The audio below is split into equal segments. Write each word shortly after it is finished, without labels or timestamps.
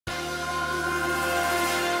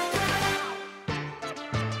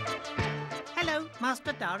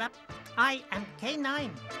Master Dara. I am K9.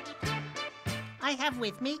 I have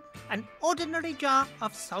with me an ordinary jar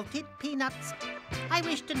of salted peanuts. I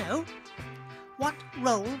wish to know, what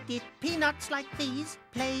role did peanuts like these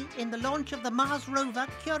play in the launch of the Mars rover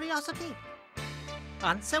Curiosity?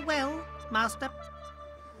 Answer well, Master.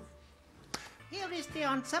 Here is the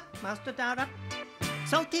answer, Master Dara.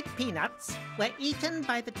 Salted peanuts were eaten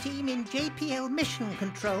by the team in JPL Mission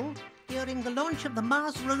Control during the launch of the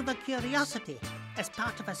Mars rover Curiosity as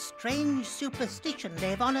part of a strange superstition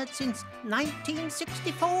they've honoured since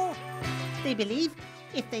 1964. They believe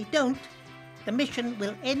if they don't, the mission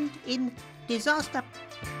will end in disaster.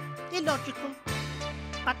 Illogical,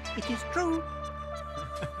 but it is true.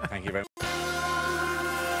 Thank you very much.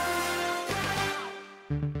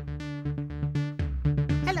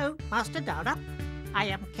 Hello, Master Dara. I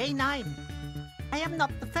am K9. I am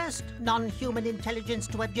not the first non-human intelligence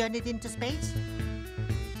to have journeyed into space.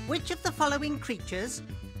 Which of the following creatures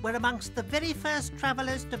were amongst the very first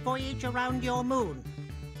travellers to voyage around your moon?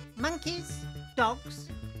 Monkeys, dogs,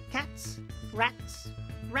 cats, rats,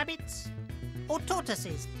 rabbits, or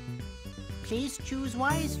tortoises? Please choose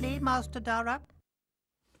wisely, Master Dara.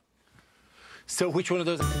 So which one of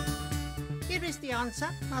those? Here is the answer,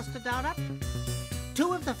 Master Dara.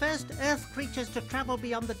 Two of the first Earth creatures to travel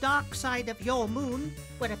beyond the dark side of your moon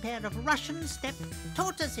were a pair of Russian steppe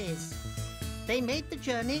tortoises. They made the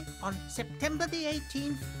journey on September the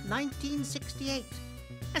 18th, 1968.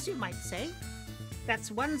 As you might say,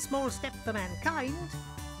 that's one small step for mankind,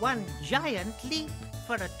 one giant leap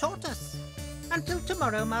for a tortoise. Until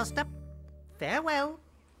tomorrow, Master. Farewell.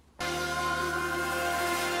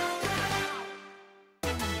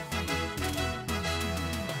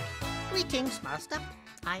 Greetings, Master.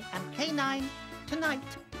 I am K9. Tonight,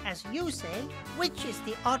 as you say, which is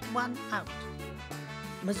the odd one out?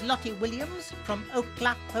 Ms. Lottie Williams from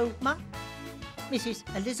Oklahoma, Mrs.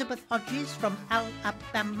 Elizabeth Hodges from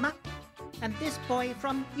Alabama, and this boy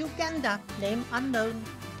from Uganda, name unknown.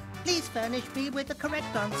 Please furnish me with the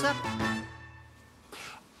correct answer.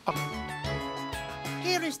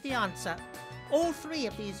 Here is the answer. All three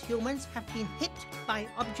of these humans have been hit by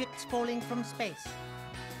objects falling from space.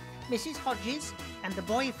 Mrs. Hodges and the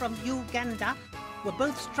boy from Uganda were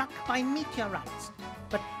both struck by meteorites,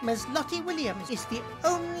 but Ms. Lottie Williams is the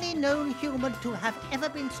only known human to have ever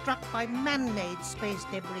been struck by man-made space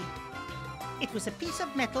debris. It was a piece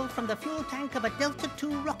of metal from the fuel tank of a Delta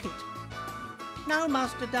II rocket. Now,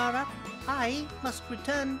 Master Dara, I must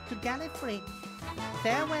return to Gallifrey.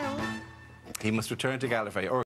 Farewell. He must return to Gallifrey.